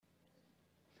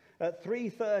At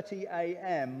 3:30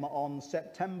 a.m. on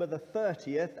September the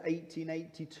 30th,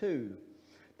 1882,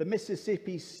 the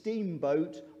Mississippi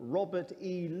steamboat Robert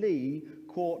E. Lee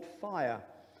caught fire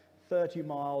 30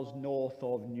 miles north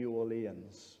of New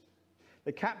Orleans.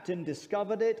 The captain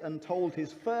discovered it and told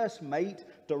his first mate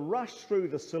to rush through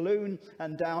the saloon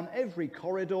and down every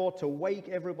corridor to wake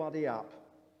everybody up.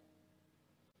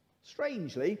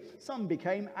 Strangely, some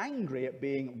became angry at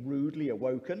being rudely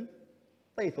awoken.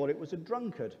 They thought it was a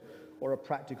drunkard or a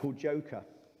practical joker.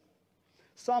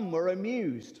 Some were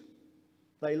amused.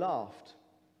 They laughed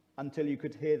until you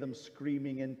could hear them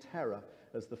screaming in terror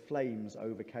as the flames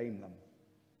overcame them.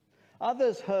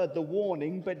 Others heard the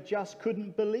warning but just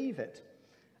couldn't believe it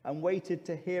and waited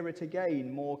to hear it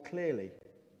again more clearly.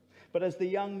 But as the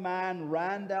young man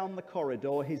ran down the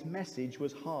corridor, his message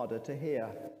was harder to hear.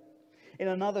 In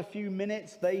another few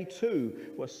minutes, they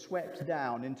too were swept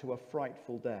down into a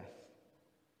frightful death.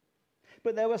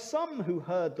 But there were some who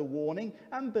heard the warning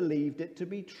and believed it to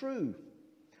be true.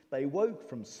 They woke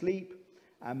from sleep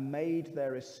and made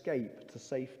their escape to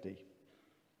safety.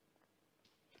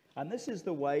 And this is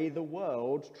the way the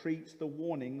world treats the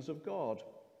warnings of God.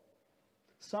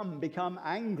 Some become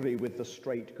angry with the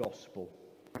straight gospel.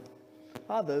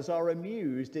 Others are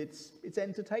amused. It's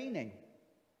entertaining.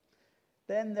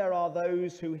 Then there are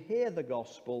those who hear the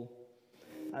gospel,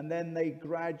 and then they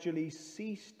gradually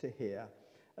cease to hear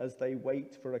as they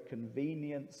wait for a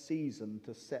convenient season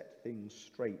to set things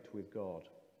straight with God.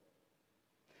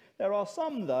 There are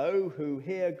some, though, who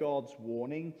hear God's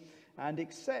warning and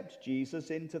accept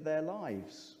Jesus into their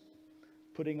lives,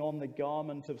 putting on the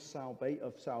garment of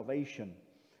salvation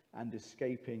and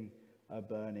escaping a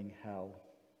burning hell.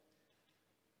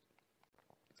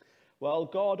 Well,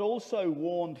 God also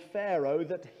warned Pharaoh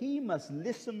that he must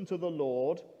listen to the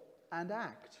Lord and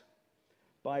act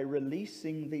by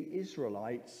releasing the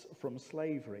Israelites from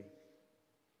slavery.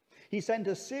 He sent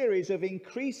a series of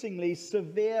increasingly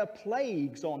severe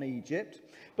plagues on Egypt,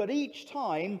 but each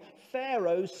time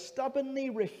Pharaoh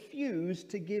stubbornly refused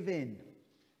to give in,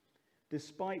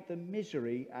 despite the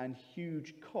misery and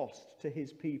huge cost to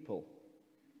his people.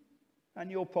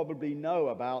 And you'll probably know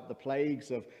about the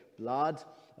plagues of blood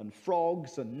and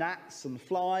frogs and gnats and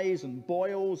flies and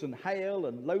boils and hail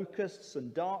and locusts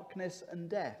and darkness and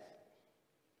death.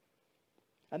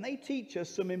 And they teach us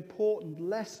some important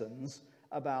lessons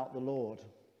about the Lord.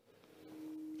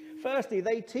 Firstly,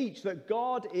 they teach that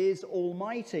God is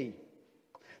almighty,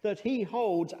 that he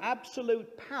holds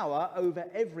absolute power over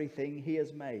everything he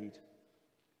has made.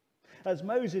 As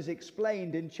Moses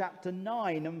explained in chapter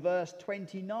 9 and verse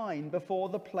 29 before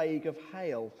the plague of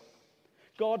hail,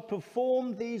 God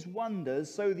performed these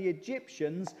wonders so the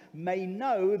Egyptians may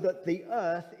know that the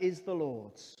earth is the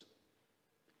Lord's.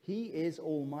 He is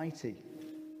almighty.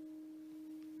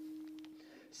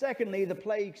 Secondly, the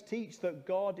plagues teach that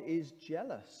God is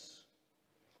jealous,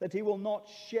 that he will not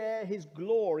share his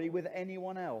glory with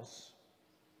anyone else.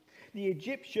 The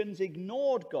Egyptians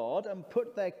ignored God and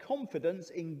put their confidence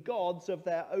in gods of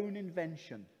their own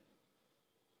invention.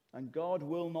 And God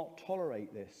will not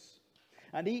tolerate this.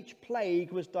 And each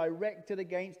plague was directed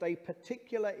against a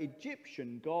particular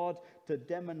Egyptian god to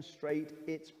demonstrate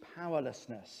its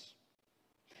powerlessness.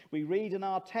 We read in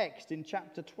our text in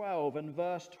chapter 12 and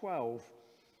verse 12,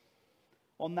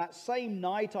 "On that same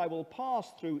night I will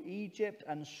pass through Egypt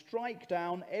and strike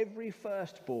down every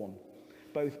firstborn,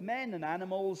 both men and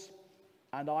animals,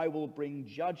 and I will bring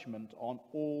judgment on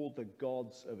all the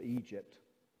gods of Egypt.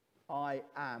 I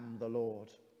am the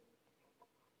Lord."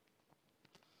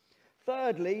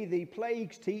 Thirdly, the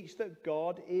plagues teach that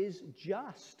God is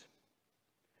just,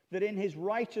 that in his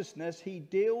righteousness he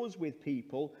deals with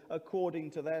people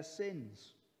according to their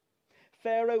sins.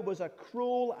 Pharaoh was a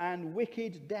cruel and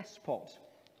wicked despot.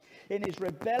 In his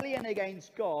rebellion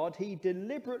against God, he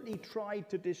deliberately tried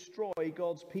to destroy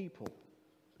God's people,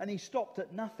 and he stopped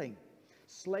at nothing: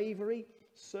 slavery,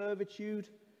 servitude,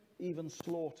 even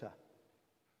slaughter.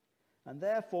 And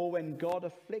therefore, when God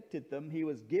afflicted them, he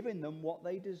was giving them what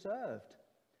they deserved.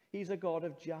 He's a God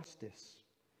of justice.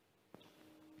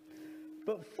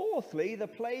 But fourthly, the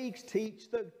plagues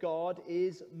teach that God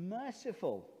is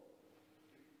merciful,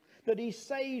 that he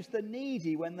saves the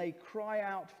needy when they cry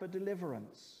out for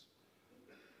deliverance.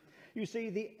 You see,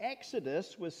 the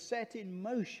Exodus was set in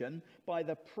motion by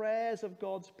the prayers of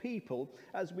God's people,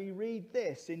 as we read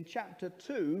this in chapter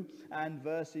 2 and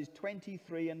verses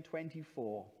 23 and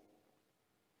 24.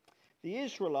 The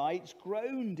Israelites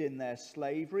groaned in their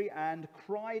slavery and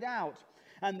cried out,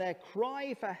 and their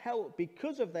cry for help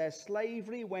because of their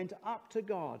slavery went up to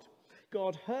God.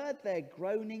 God heard their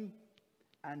groaning,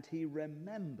 and he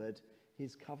remembered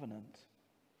his covenant.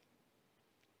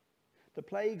 The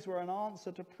plagues were an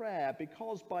answer to prayer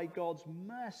because by God's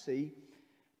mercy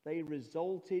they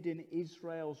resulted in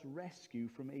Israel's rescue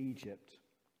from Egypt.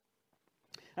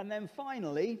 And then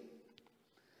finally,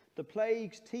 the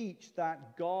plagues teach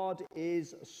that God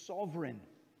is sovereign,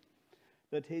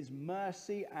 that his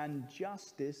mercy and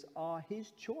justice are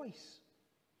his choice.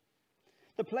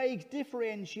 The plagues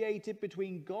differentiated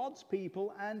between God's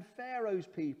people and Pharaoh's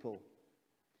people.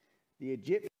 The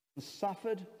Egyptians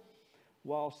suffered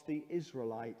whilst the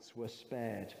Israelites were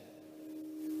spared.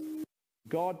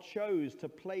 God chose to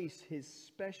place his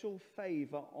special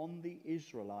favor on the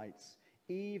Israelites,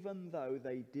 even though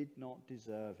they did not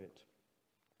deserve it.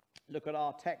 Look at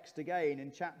our text again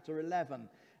in chapter 11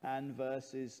 and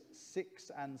verses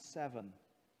 6 and 7.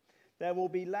 There will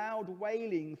be loud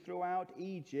wailing throughout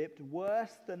Egypt,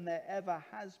 worse than there ever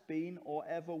has been or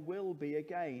ever will be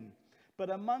again. But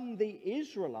among the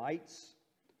Israelites,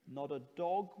 not a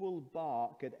dog will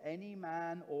bark at any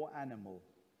man or animal.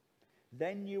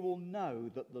 Then you will know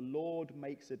that the Lord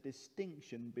makes a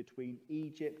distinction between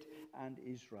Egypt and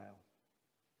Israel.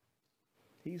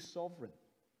 He's sovereign.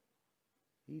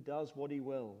 He does what he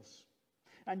wills.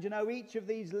 And you know, each of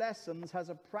these lessons has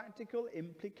a practical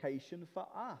implication for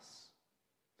us.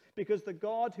 Because the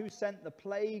God who sent the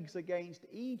plagues against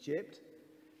Egypt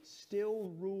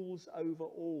still rules over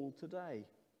all today.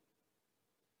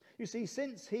 You see,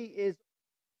 since he is,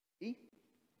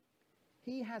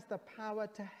 he has the power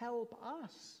to help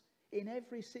us in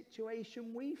every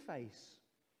situation we face.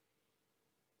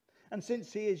 And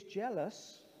since he is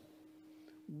jealous,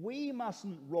 we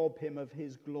mustn't rob him of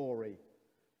his glory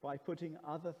by putting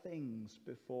other things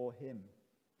before him.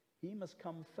 He must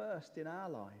come first in our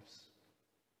lives.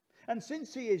 And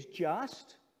since he is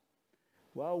just,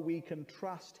 well, we can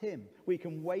trust him. We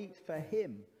can wait for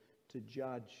him to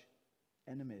judge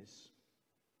enemies.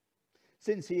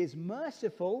 Since he is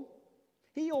merciful,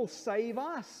 he'll save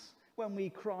us when we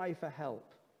cry for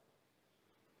help.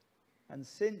 And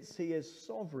since he is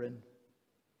sovereign,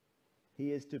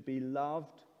 he is to be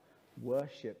loved,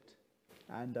 worshipped,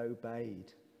 and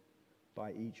obeyed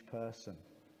by each person.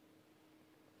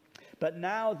 But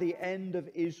now the end of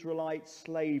Israelite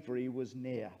slavery was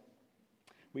near.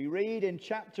 We read in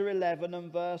chapter 11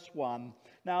 and verse 1,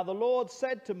 "Now the Lord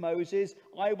said to Moses,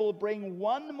 I will bring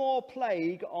one more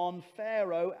plague on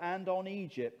Pharaoh and on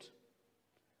Egypt.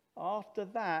 After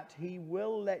that, he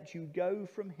will let you go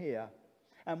from here.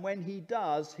 And when he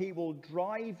does, he will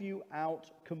drive you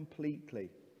out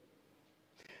completely."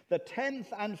 The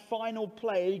 10th and final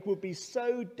plague would be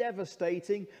so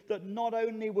devastating that not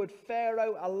only would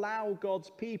Pharaoh allow God's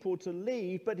people to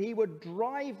leave, but he would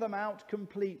drive them out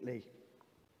completely.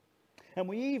 And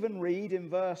we even read in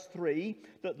verse 3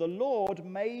 that the Lord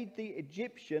made the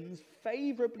Egyptians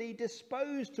favorably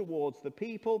disposed towards the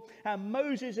people, and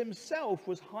Moses himself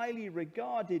was highly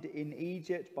regarded in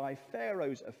Egypt by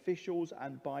Pharaoh's officials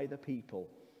and by the people.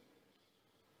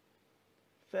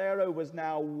 Pharaoh was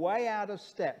now way out of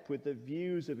step with the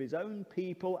views of his own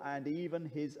people and even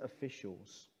his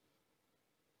officials.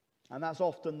 And that's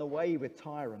often the way with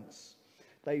tyrants.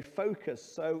 They focus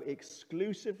so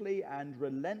exclusively and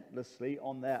relentlessly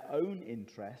on their own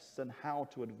interests and how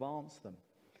to advance them,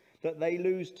 that they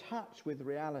lose touch with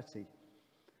reality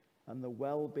and the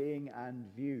well-being and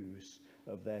views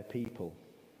of their people.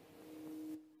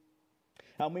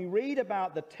 And we read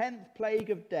about the 10th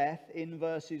plague of death in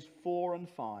verses 4 and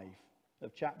 5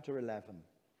 of chapter 11.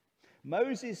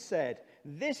 Moses said,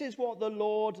 "This is what the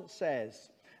Lord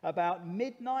says. About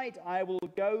midnight I will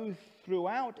go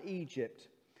throughout Egypt.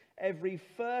 Every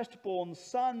firstborn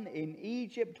son in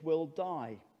Egypt will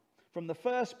die. From the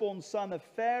firstborn son of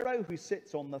Pharaoh who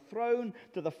sits on the throne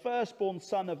to the firstborn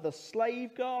son of the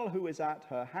slave girl who is at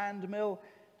her handmill,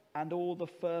 and all the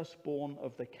firstborn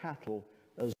of the cattle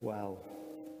as well."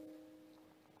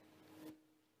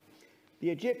 The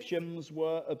Egyptians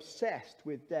were obsessed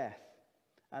with death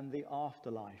and the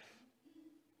afterlife.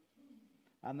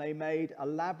 And they made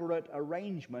elaborate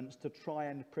arrangements to try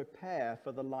and prepare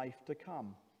for the life to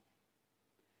come.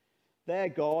 Their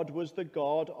god was the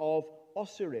god of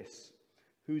Osiris,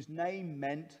 whose name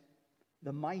meant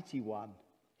the mighty one,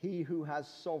 he who has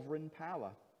sovereign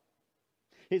power.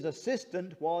 His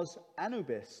assistant was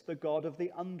Anubis, the god of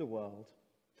the underworld.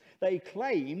 They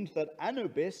claimed that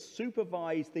Anubis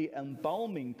supervised the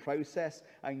embalming process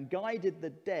and guided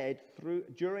the dead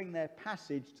during their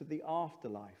passage to the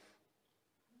afterlife.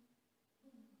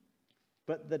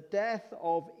 But the death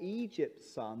of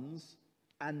Egypt's sons,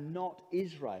 and not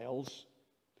Israel's,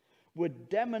 would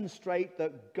demonstrate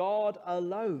that God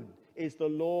alone is the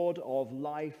Lord of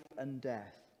life and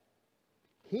death.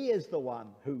 He is the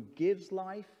one who gives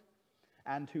life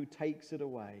and who takes it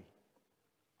away.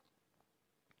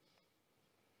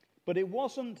 But it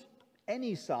wasn't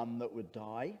any son that would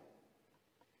die.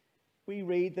 We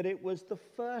read that it was the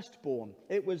firstborn.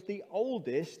 It was the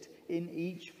oldest in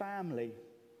each family.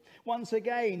 Once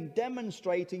again,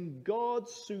 demonstrating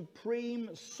God's supreme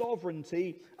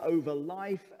sovereignty over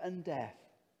life and death.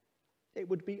 It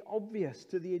would be obvious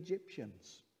to the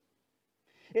Egyptians.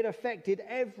 It affected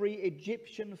every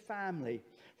Egyptian family,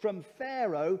 from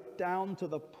Pharaoh down to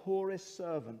the poorest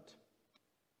servant.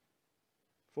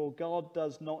 For God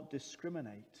does not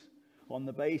discriminate on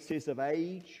the basis of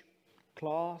age,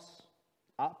 class,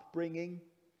 upbringing,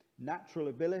 natural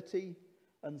ability,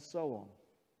 and so on.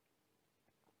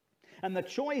 And the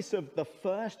choice of the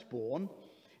firstborn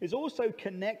is also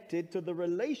connected to the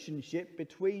relationship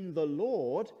between the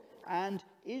Lord and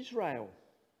Israel.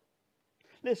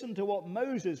 Listen to what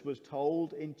Moses was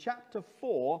told in chapter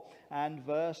 4 and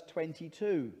verse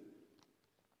 22.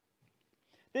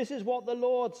 This is what the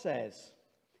Lord says: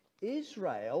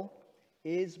 Israel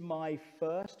is my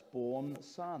firstborn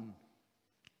son.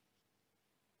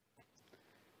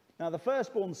 Now, the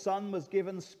firstborn son was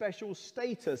given special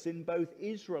status in both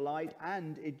Israelite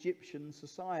and Egyptian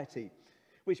society,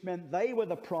 which meant they were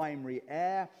the primary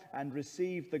heir and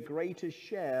received the greatest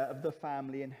share of the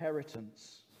family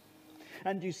inheritance.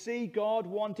 And you see, God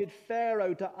wanted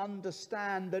Pharaoh to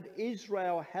understand that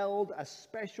Israel held a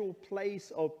special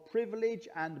place of privilege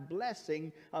and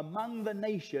blessing among the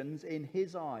nations in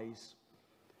his eyes.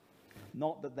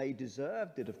 Not that they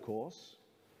deserved it, of course,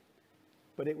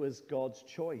 but it was God's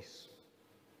choice.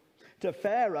 To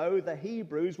Pharaoh, the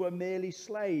Hebrews were merely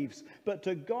slaves, but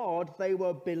to God, they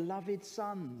were beloved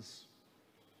sons.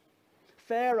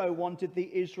 Pharaoh wanted the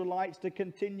Israelites to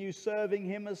continue serving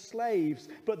him as slaves,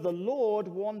 but the Lord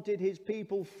wanted his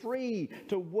people free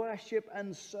to worship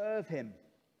and serve him.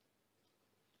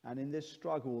 And in this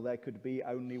struggle, there could be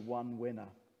only one winner.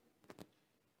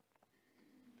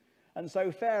 And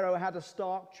so Pharaoh had a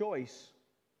stark choice.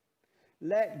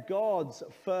 Let God's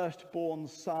firstborn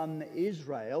son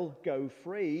Israel go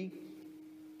free,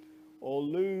 or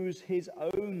lose his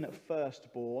own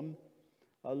firstborn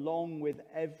along with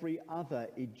every other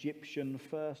Egyptian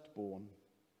firstborn.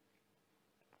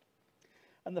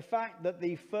 And the fact that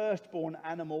the firstborn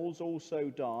animals also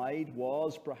died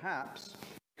was perhaps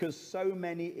because so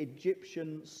many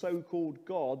Egyptian so-called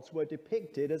gods were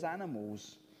depicted as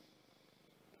animals.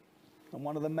 And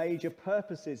one of the major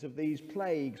purposes of these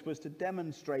plagues was to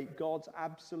demonstrate God's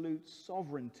absolute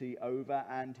sovereignty over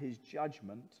and his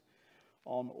judgment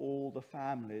on all the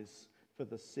families for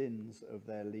the sins of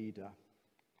their leader.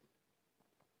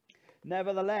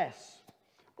 Nevertheless,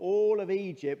 all of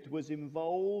Egypt was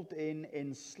involved in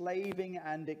enslaving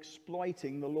and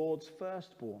exploiting the Lord's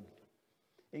firstborn,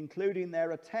 including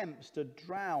their attempts to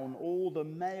drown all the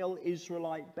male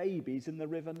Israelite babies in the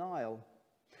River Nile.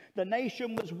 The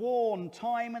nation was warned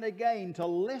time and again to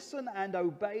listen and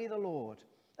obey the Lord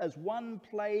as one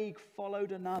plague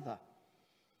followed another,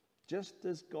 just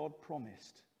as God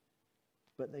promised.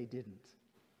 But they didn't.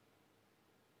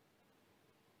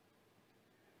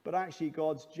 But actually,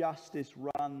 God's justice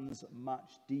runs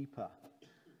much deeper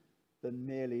than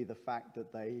merely the fact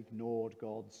that they ignored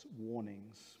God's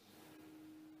warnings.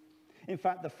 In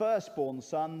fact, the firstborn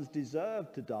sons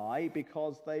deserved to die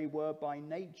because they were by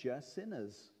nature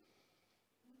sinners.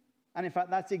 And in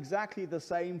fact, that's exactly the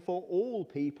same for all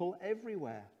people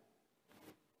everywhere.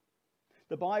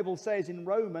 The Bible says in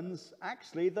Romans,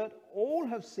 actually, that all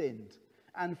have sinned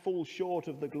and fall short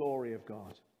of the glory of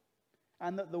God.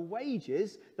 And that the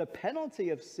wages, the penalty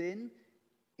of sin,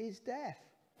 is death.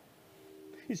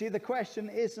 You see, the question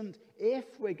isn't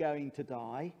if we're going to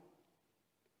die,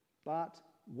 but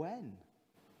when.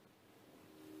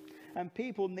 And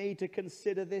people need to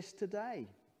consider this today.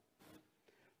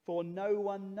 For no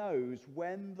one knows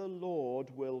when the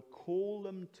Lord will call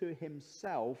them to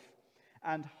himself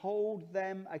and hold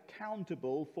them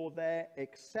accountable for their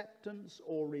acceptance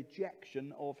or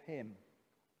rejection of him.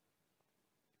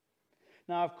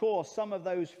 Now, of course, some of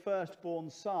those firstborn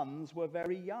sons were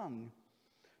very young,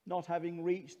 not having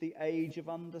reached the age of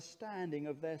understanding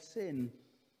of their sin,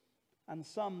 and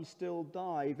some still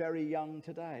die very young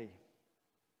today.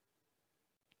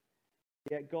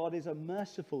 Yet God is a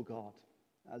merciful God,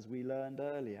 as we learned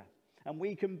earlier, and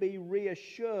we can be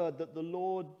reassured that the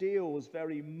Lord deals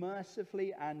very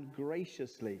mercifully and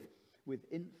graciously with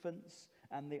infants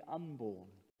and the unborn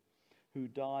who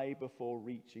die before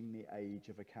reaching the age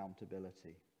of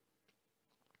accountability.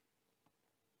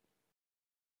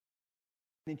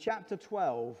 In chapter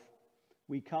 12,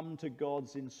 we come to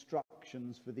God's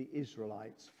instructions for the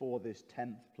Israelites for this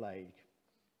 10th plague.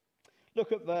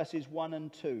 Look at verses 1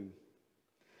 and 2.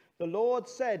 The Lord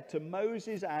said to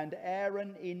Moses and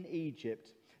Aaron in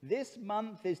Egypt, "This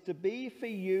month is to be for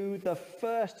you the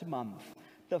first month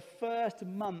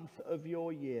of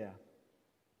your year."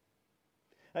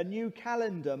 A new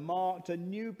calendar marked a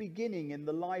new beginning in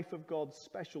the life of God's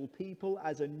special people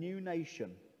as a new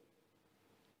nation.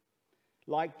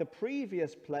 Like the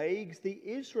previous plagues, the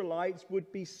Israelites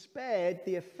would be spared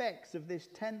the effects of this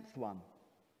 10th one.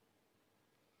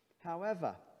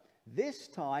 However, this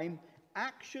time,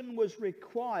 action was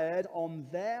required on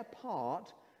their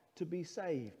part to be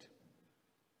saved.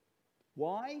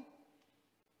 Why?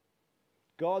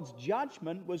 God's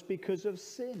judgment was because of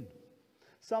sin,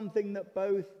 something that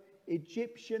both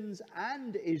Egyptians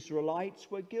and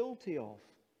Israelites were guilty of.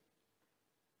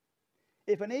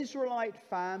 If an Israelite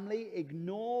family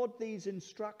ignored these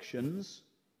instructions,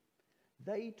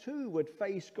 they too would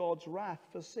face God's wrath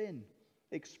for sin,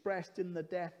 expressed in the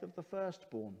death of the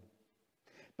firstborn.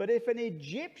 But if an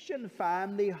Egyptian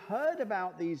family heard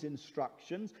about these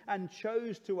instructions and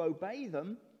chose to obey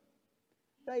them,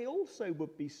 they also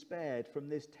would be spared from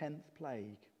this 10th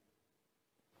plague.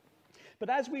 But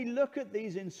as we look at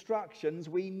these instructions,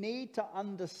 we need to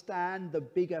understand the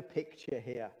bigger picture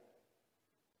here.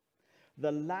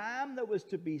 The lamb that was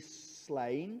to be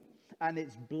slain and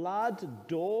its blood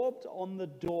daubed on the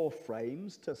door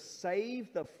frames to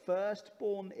save the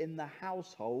firstborn in the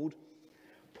household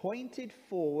pointed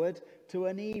forward to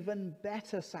an even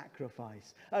better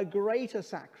sacrifice, a greater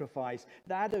sacrifice,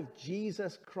 that of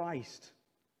Jesus Christ,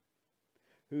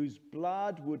 whose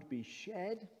blood would be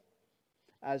shed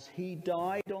as he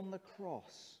died on the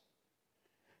cross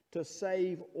to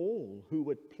save all who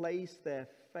would place their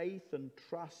faith and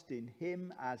trust in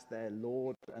him as their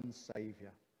Lord and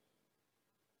Saviour.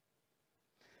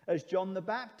 As John the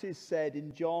Baptist said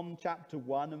in John chapter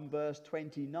 1 and verse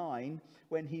 29,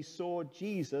 when he saw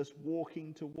Jesus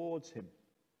walking towards him,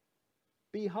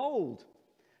 "Behold,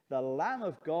 the Lamb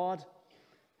of God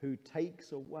who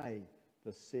takes away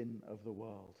the sin of the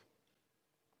world."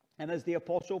 And as the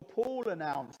Apostle Paul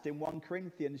announced in 1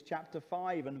 Corinthians chapter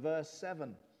 5 and verse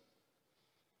 7,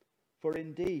 "For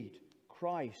indeed,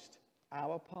 Christ,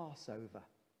 our Passover,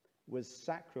 was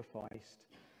sacrificed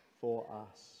for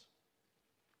us."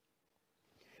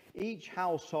 Each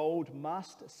household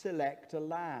must select a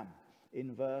lamb,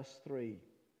 in verse 3.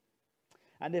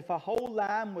 And if a whole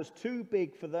lamb was too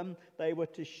big for them, they were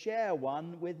to share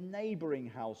one with neighboring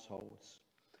households,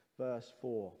 verse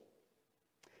 4.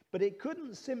 But it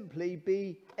couldn't simply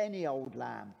be any old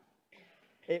lamb.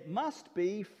 It must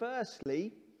be,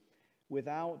 firstly,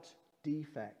 without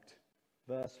defect,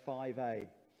 verse 5a,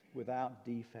 without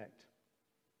defect.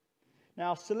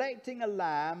 Now, selecting a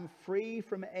lamb free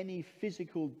from any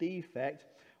physical defect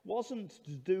wasn't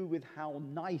to do with how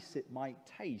nice it might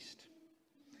taste.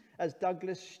 As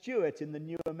Douglas Stewart in the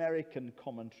New American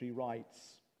Commentary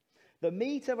writes, "The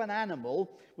meat of an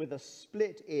animal with a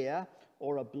split ear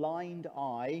or a blind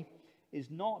eye is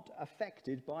not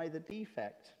affected by the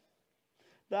defect.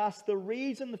 Thus, the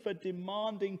reason for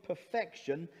demanding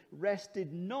perfection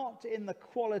rested not in the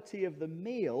quality of the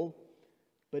meal,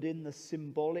 but in the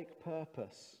symbolic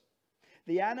purpose.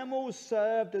 The animals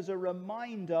served as a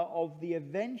reminder of the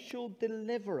eventual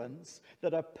deliverance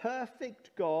that a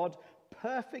perfect God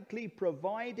perfectly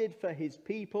provided for his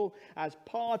people as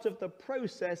part of the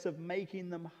process of making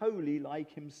them holy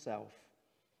like himself.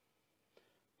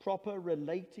 Proper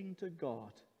relating to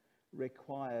God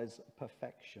requires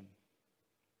perfection."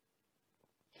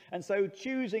 And so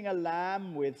choosing a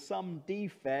lamb with some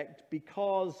defect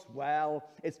because, well,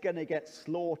 it's going to get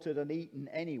slaughtered and eaten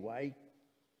anyway,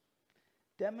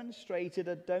 demonstrated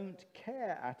a don't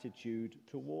care attitude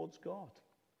towards God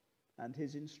and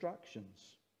his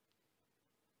instructions.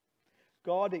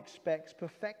 God expects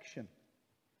perfection,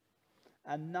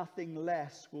 and nothing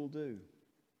less will do.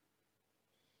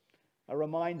 A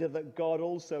reminder that God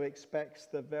also expects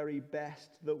the very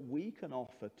best that we can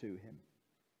offer to him.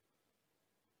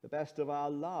 The best of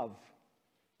our love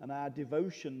and our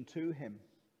devotion to him,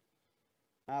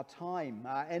 our time,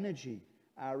 our energy,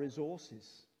 our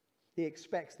resources. He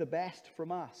expects the best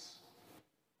from us.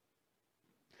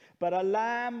 But a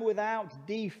lamb without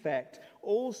defect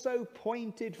also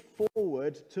pointed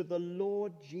forward to the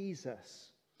Lord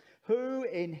Jesus, who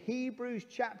in Hebrews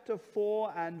chapter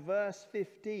 4 and verse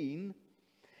 15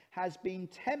 has been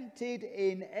tempted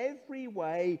in every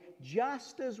way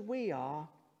just as we are,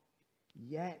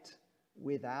 yet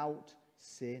without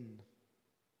sin.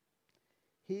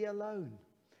 He alone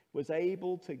was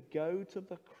able to go to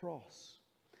the cross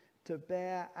to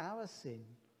bear our sin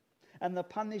and the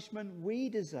punishment we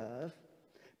deserve,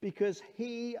 because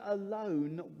he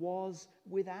alone was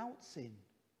without sin.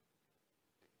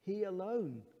 He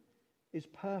alone is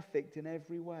perfect in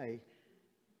every way.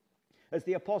 As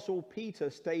the Apostle Peter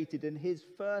stated in his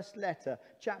first letter,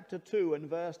 chapter 2 and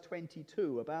verse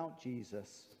 22 about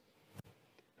Jesus,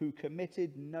 who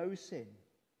committed no sin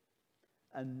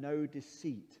and no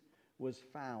deceit was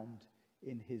found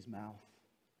in his mouth.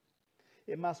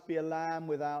 It must be a lamb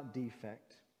without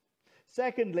defect.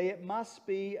 Secondly, it must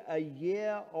be a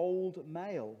year-old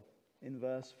male in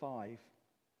verse 5.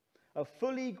 A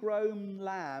fully grown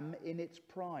lamb in its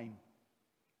prime.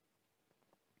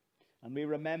 And we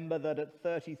remember that at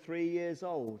 33 years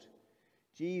old,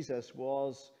 Jesus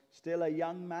was still a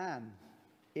young man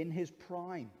in his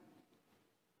prime.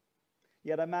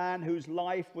 Yet a man whose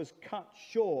life was cut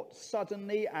short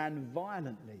suddenly and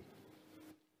violently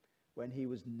when he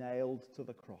was nailed to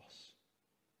the cross.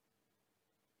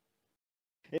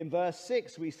 In verse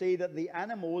 6, we see that the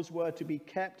animals were to be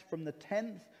kept from the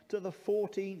 10th to the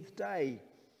 14th day,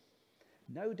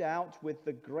 no doubt with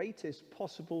the greatest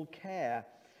possible care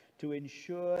to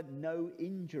ensure no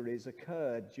injuries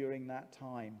occurred during that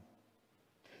time.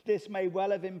 This may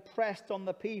well have impressed on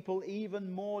the people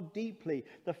even more deeply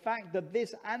the fact that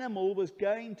this animal was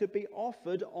going to be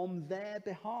offered on their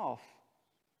behalf.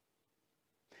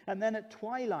 And then at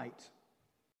twilight,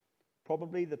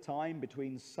 probably the time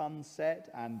between sunset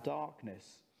and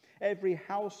darkness, every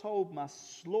household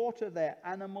must slaughter their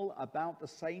animal about the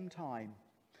same time.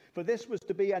 For this was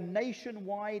to be a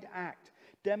nationwide act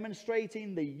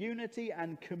demonstrating the unity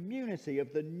and community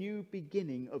of the new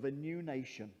beginning of a new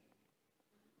nation.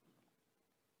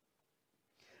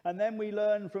 And then we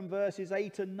learn from verses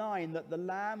 8 and 9 that the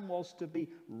lamb was to be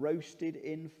roasted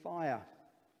in fire,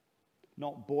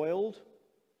 not boiled,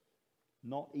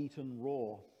 not eaten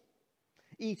raw.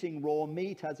 Eating raw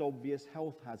meat has obvious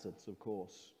health hazards, of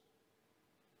course.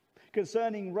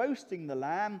 Concerning roasting the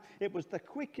lamb, it was the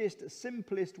quickest,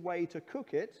 simplest way to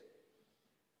cook it,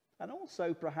 and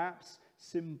also perhaps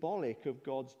symbolic of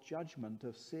God's judgment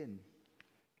of sin.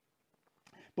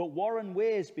 But Warren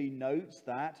Wiersbe notes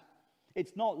that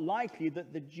it's not likely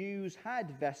that the Jews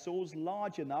had vessels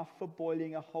large enough for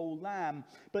boiling a whole lamb,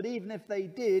 but even if they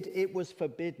did, it was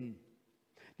forbidden.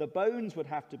 The bones would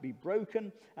have to be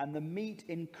broken, and the meat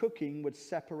in cooking would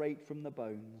separate from the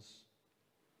bones.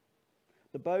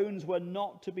 The bones were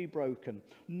not to be broken,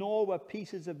 nor were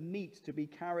pieces of meat to be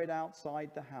carried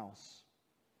outside the house.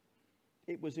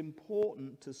 It was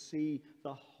important to see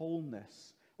the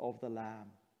wholeness of the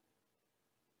lamb.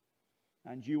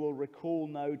 And you will recall,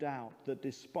 no doubt, that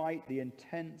despite the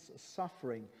intense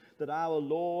suffering that our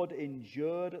Lord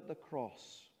endured at the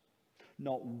cross,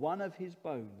 not one of his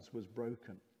bones was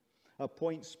broken, a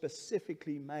point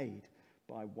specifically made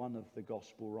by one of the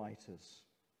gospel writers.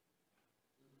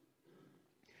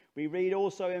 We read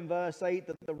also in verse 8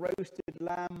 that the roasted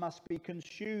lamb must be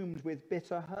consumed with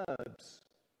bitter herbs.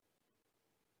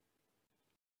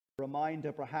 A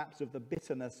reminder perhaps of the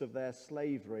bitterness of their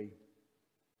slavery,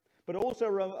 but also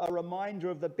a reminder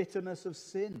of the bitterness of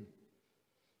sin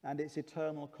and its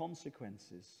eternal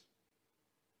consequences.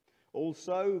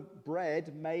 Also,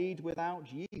 bread made without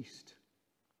yeast.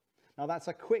 Now, that's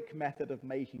a quick method of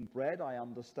making bread, I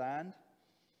understand,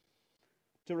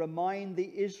 to remind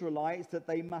the Israelites that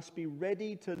they must be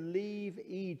ready to leave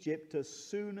Egypt as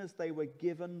soon as they were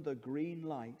given the green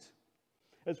light.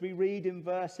 As we read in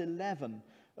verse 11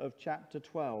 of chapter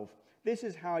 12, "This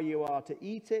is how you are to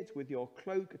eat it, with your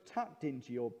cloak tucked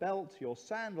into your belt, your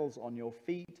sandals on your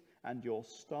feet, and your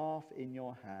staff in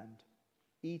your hand.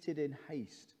 Eat it in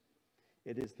haste.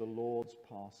 It is the Lord's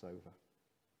Passover."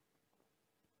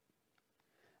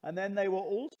 And then they were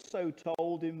also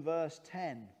told in verse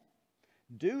 10,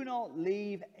 "Do not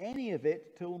leave any of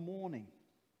it till morning.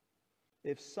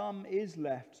 If some is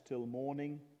left till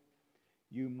morning,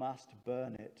 you must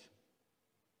burn it."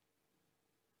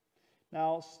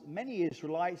 Now, many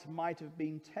Israelites might have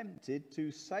been tempted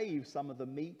to save some of the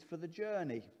meat for the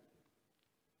journey.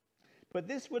 But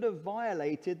this would have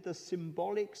violated the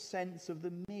symbolic sense of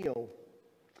the meal,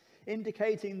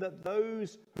 indicating that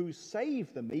those who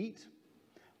saved the meat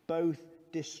both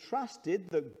distrusted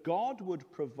that God would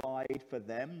provide for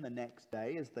them the next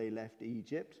day as they left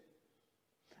Egypt,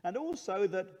 and also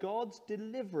that God's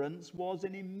deliverance was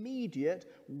an immediate,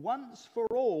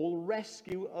 once-for-all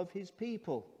rescue of his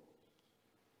people.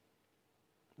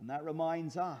 And that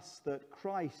reminds us that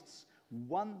Christ's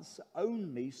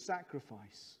once-only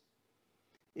sacrifice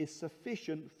is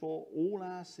sufficient for all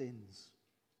our sins.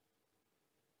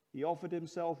 He offered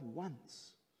himself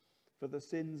once for the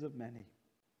sins of many.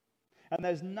 And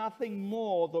there's nothing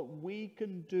more that we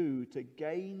can do to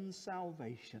gain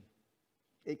salvation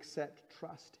except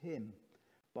trust him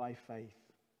by faith.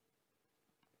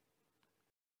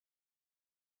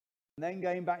 And then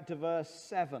going back to verse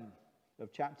 7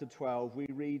 of chapter 12, we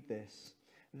read this.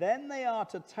 Then they are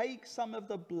to take some of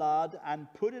the blood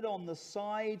and put it on the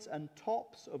sides and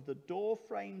tops of the door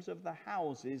frames of the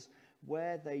houses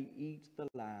where they eat the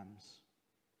lambs.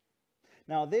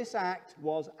 Now this act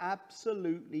was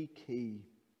absolutely key.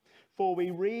 For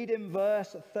we read in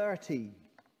verse 30,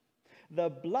 the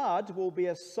blood will be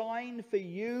a sign for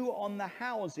you on the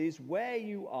houses where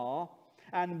you are,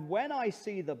 and when I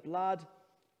see the blood,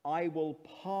 I will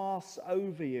pass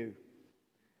over you.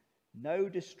 No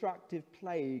destructive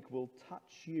plague will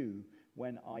touch you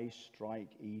when I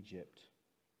strike Egypt.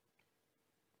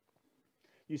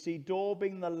 You see,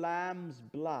 daubing the lamb's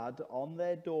blood on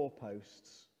their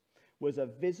doorposts was a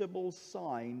visible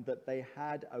sign that they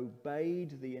had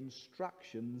obeyed the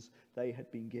instructions they had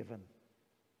been given.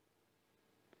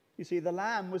 You see, the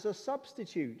lamb was a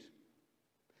substitute.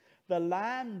 The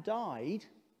lamb died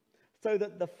so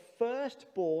that the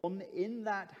firstborn in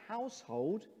that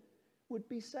household would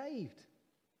be saved.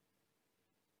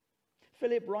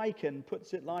 Philip Ryken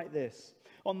puts it like this.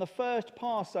 On the first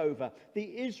Passover,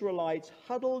 the Israelites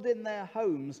huddled in their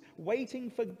homes, waiting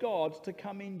for God to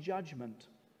come in judgment.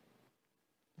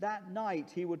 That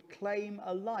night he would claim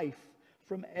a life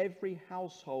from every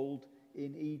household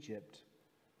in Egypt.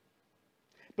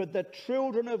 But the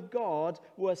children of God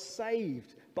were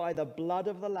saved by the blood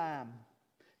of the Lamb.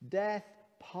 Death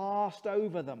passed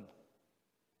over them.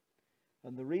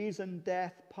 And the reason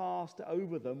death passed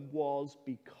over them was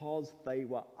because they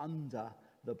were under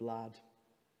the blood.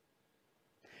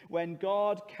 When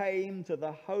God came to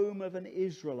the home of an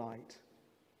Israelite,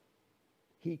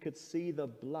 he could see the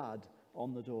blood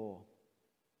on the door.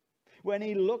 When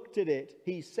he looked at it,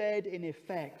 he said in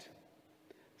effect,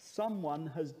 someone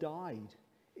has died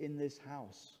in this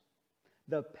house.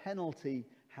 The penalty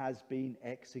has been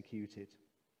executed.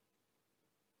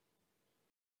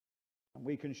 And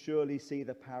we can surely see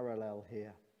the parallel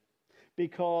here,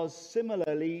 because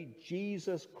similarly,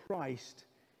 Jesus Christ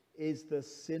is the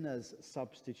sinner's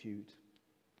substitute.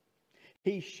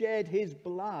 He shed his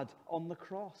blood on the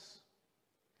cross,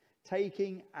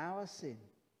 taking our sin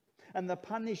and the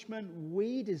punishment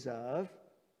we deserve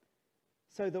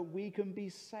so that we can be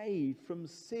saved from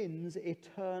sin's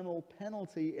eternal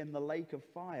penalty in the lake of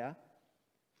fire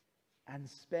and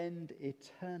spend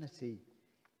eternity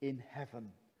in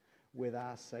heaven with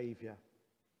our Savior.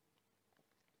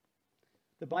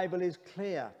 The Bible is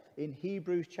clear in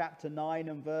Hebrews chapter 9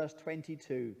 and verse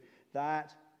 22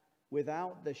 that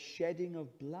without the shedding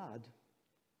of blood,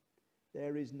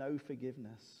 there is no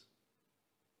forgiveness.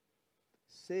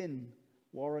 Sin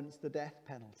warrants the death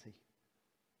penalty.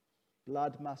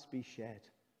 Blood must be shed.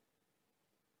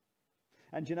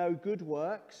 And you know, good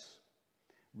works,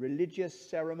 religious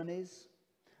ceremonies,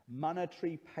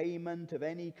 monetary payment of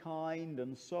any kind,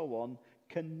 and so on,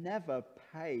 can never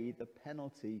pay the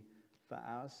penalty for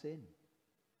our sin.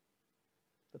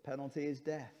 The penalty is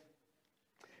death.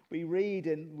 We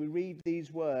read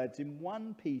these words in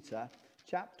 1 Peter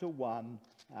chapter 1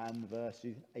 and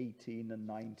verses 18 and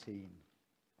 19.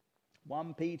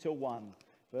 1 Peter 1,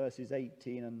 verses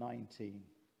 18 and 19.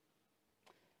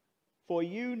 For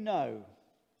you know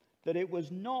that it was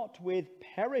not with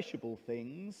perishable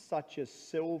things such as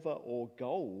silver or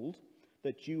gold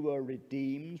that you were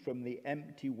redeemed from the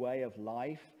empty way of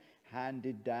life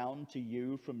handed down to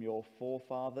you from your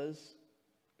forefathers,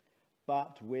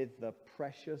 but with the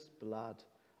precious blood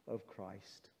of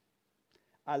Christ,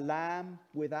 a lamb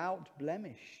without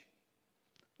blemish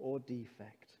or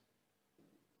defect.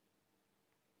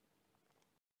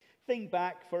 Think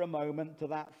back for a moment to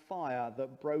that fire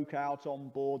that broke out on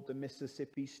board the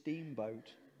Mississippi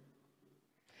steamboat.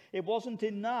 It wasn't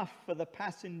enough for the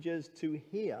passengers to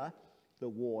hear the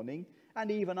warning and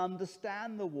even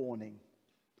understand the warning,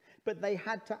 but they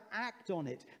had to act on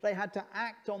it. They had to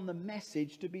act on the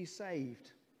message to be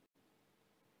saved.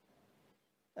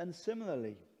 And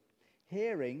similarly,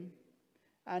 hearing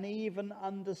and even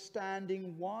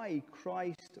understanding why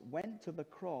Christ went to the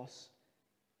cross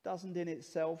doesn't in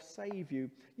itself save you.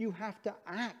 You have to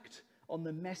act on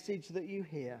the message that you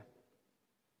hear.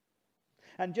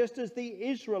 And just as the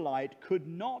Israelite could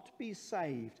not be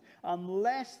saved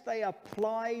unless they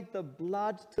applied the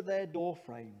blood to their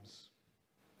doorframes,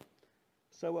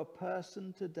 so a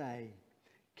person today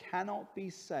cannot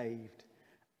be saved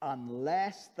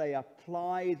unless they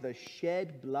apply the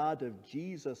shed blood of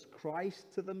Jesus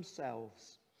Christ to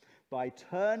themselves by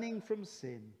turning from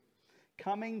sin,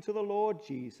 coming to the Lord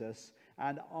Jesus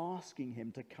and asking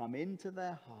him to come into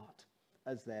their heart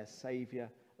as their Savior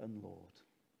and Lord.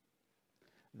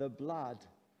 The blood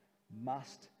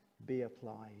must be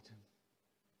applied.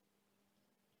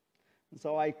 And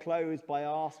so I close by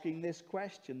asking this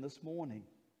question this morning.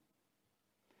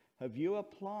 Have you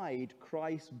applied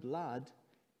Christ's blood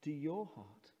to your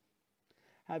heart?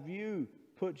 Have you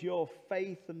put your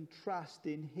faith and trust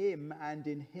in him and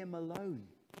in him alone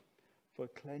for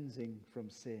cleansing from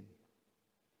sin?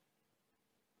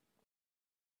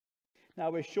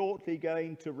 Now we're shortly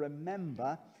going to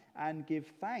remember and give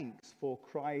thanks for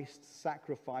Christ's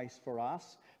sacrifice for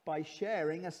us by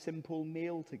sharing a simple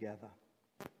meal together.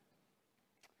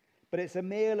 But it's a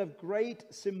meal of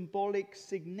great symbolic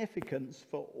significance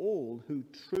for all who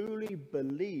truly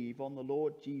believe on the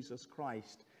Lord Jesus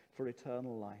Christ for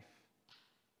eternal life.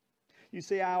 You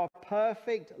see, our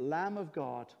perfect Lamb of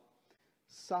God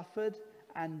suffered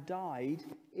and died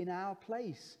in our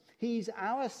place. He's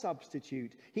our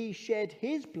substitute. He shed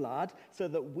his blood so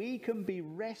that we can be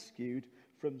rescued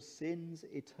from sin's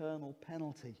eternal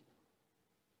penalty.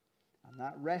 And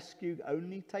that rescue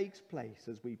only takes place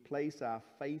as we place our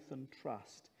faith and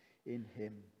trust in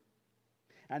him.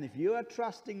 And if you are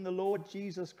trusting the Lord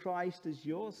Jesus Christ as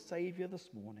your Savior this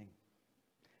morning,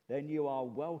 then you are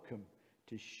welcome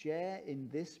to share in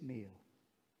this meal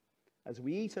as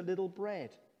we eat a little bread,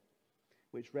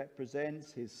 which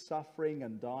represents his suffering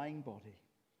and dying body,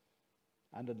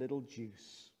 and a little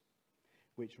juice,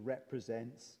 which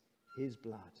represents his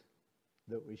blood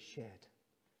that was shed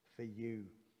for you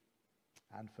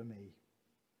and for me.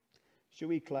 Shall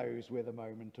we close with a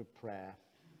moment of prayer?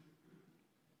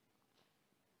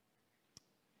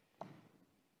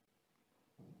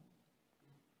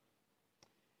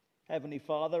 Heavenly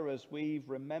Father, as we've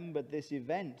remembered this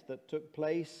event that took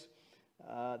place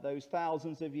those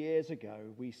thousands of years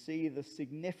ago, we see the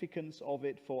significance of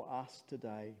it for us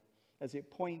today as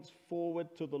it points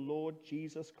forward to the Lord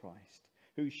Jesus Christ,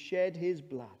 who shed his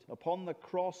blood upon the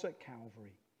cross at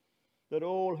Calvary, that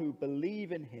all who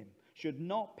believe in him should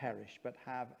not perish but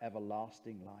have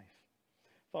everlasting life.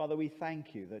 Father, we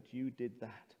thank you that you did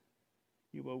that.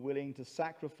 You were willing to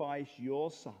sacrifice your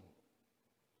Son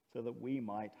so that we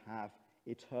might have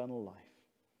eternal life.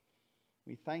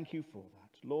 We thank you for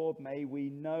that. Lord, may we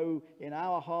know in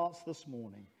our hearts this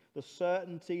morning the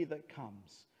certainty that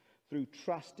comes through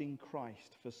trusting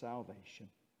Christ for salvation.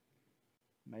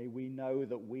 May we know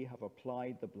that we have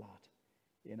applied the blood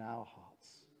in our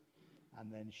hearts and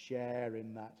then share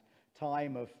in that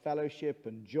time of fellowship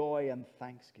and joy and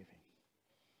thanksgiving.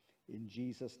 In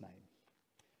Jesus' name,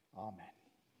 amen.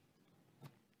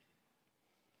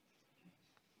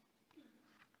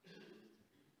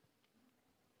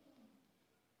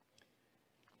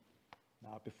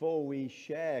 Now, before we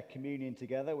share communion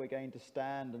together, we're going to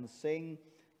stand and sing,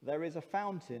 "There is a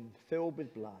fountain filled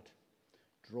with blood,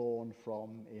 drawn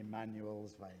from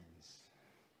Emmanuel's veins."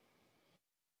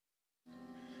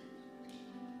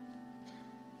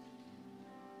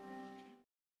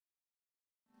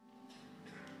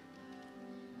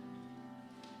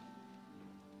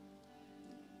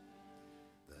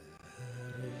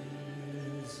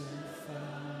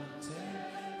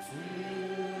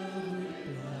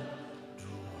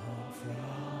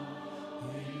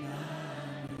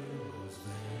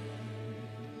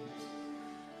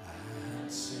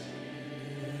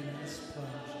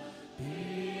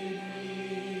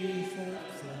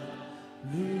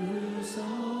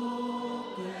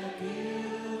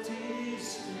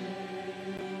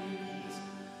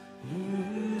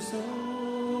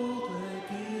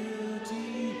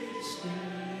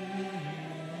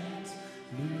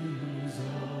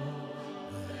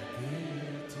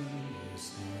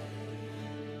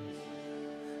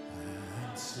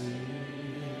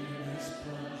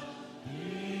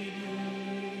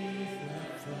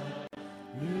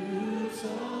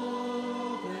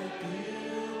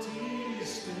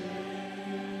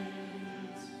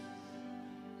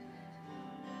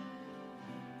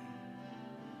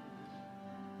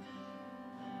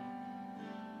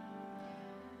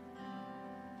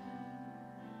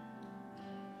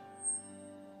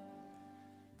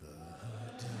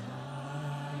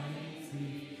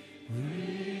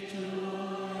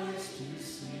 Rejoice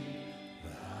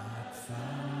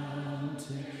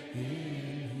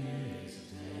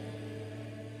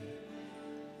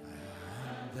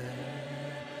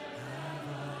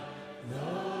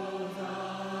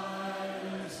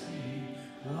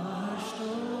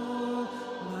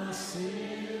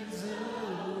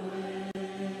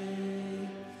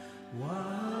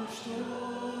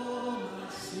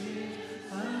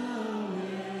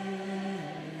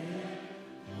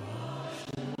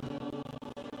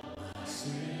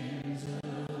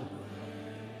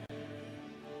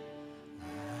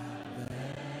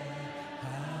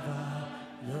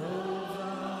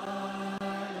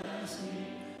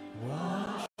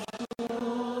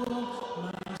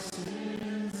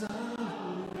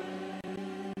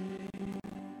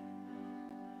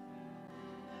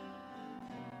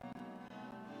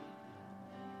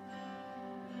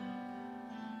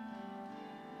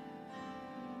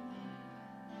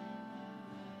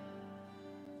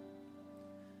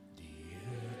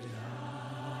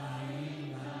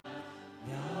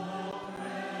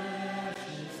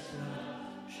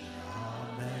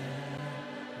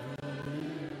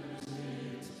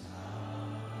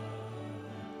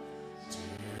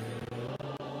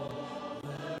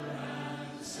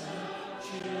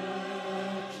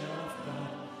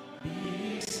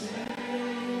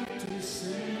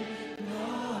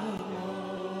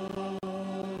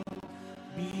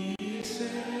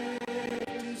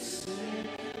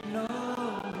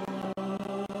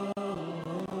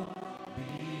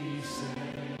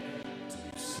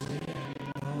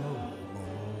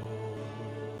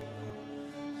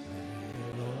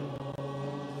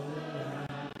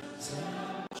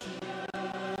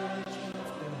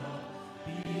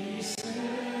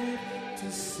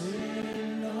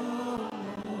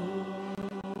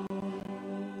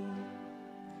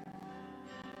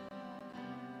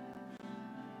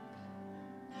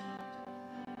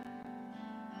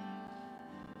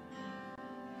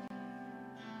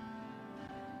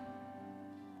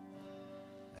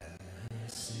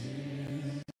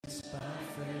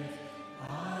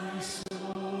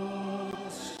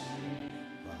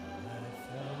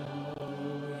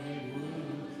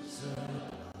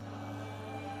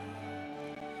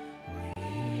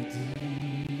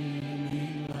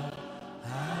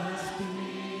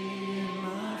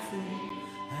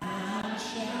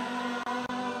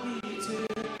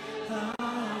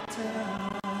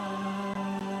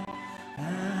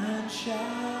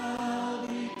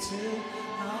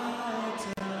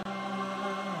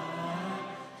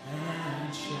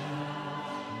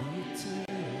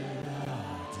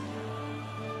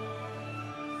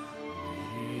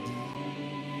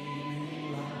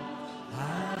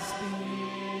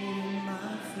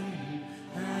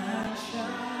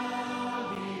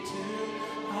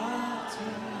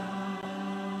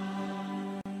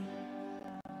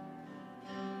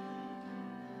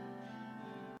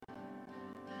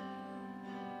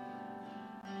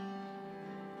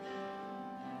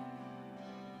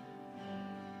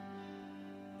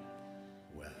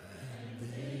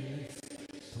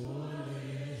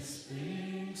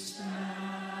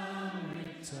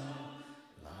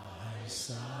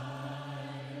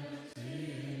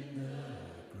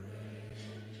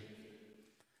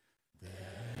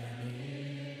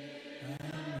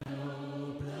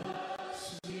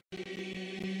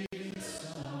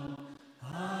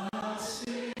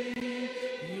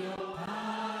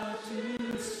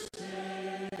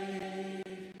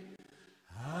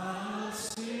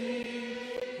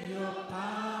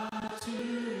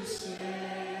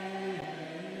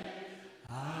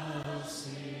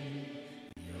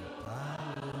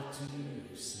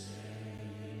to save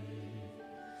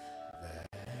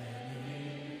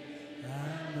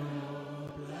and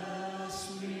oh,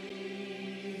 bless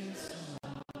me,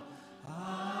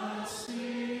 I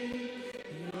see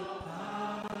your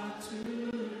power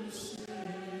to save.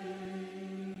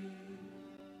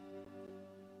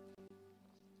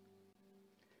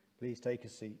 Please take a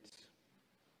seat.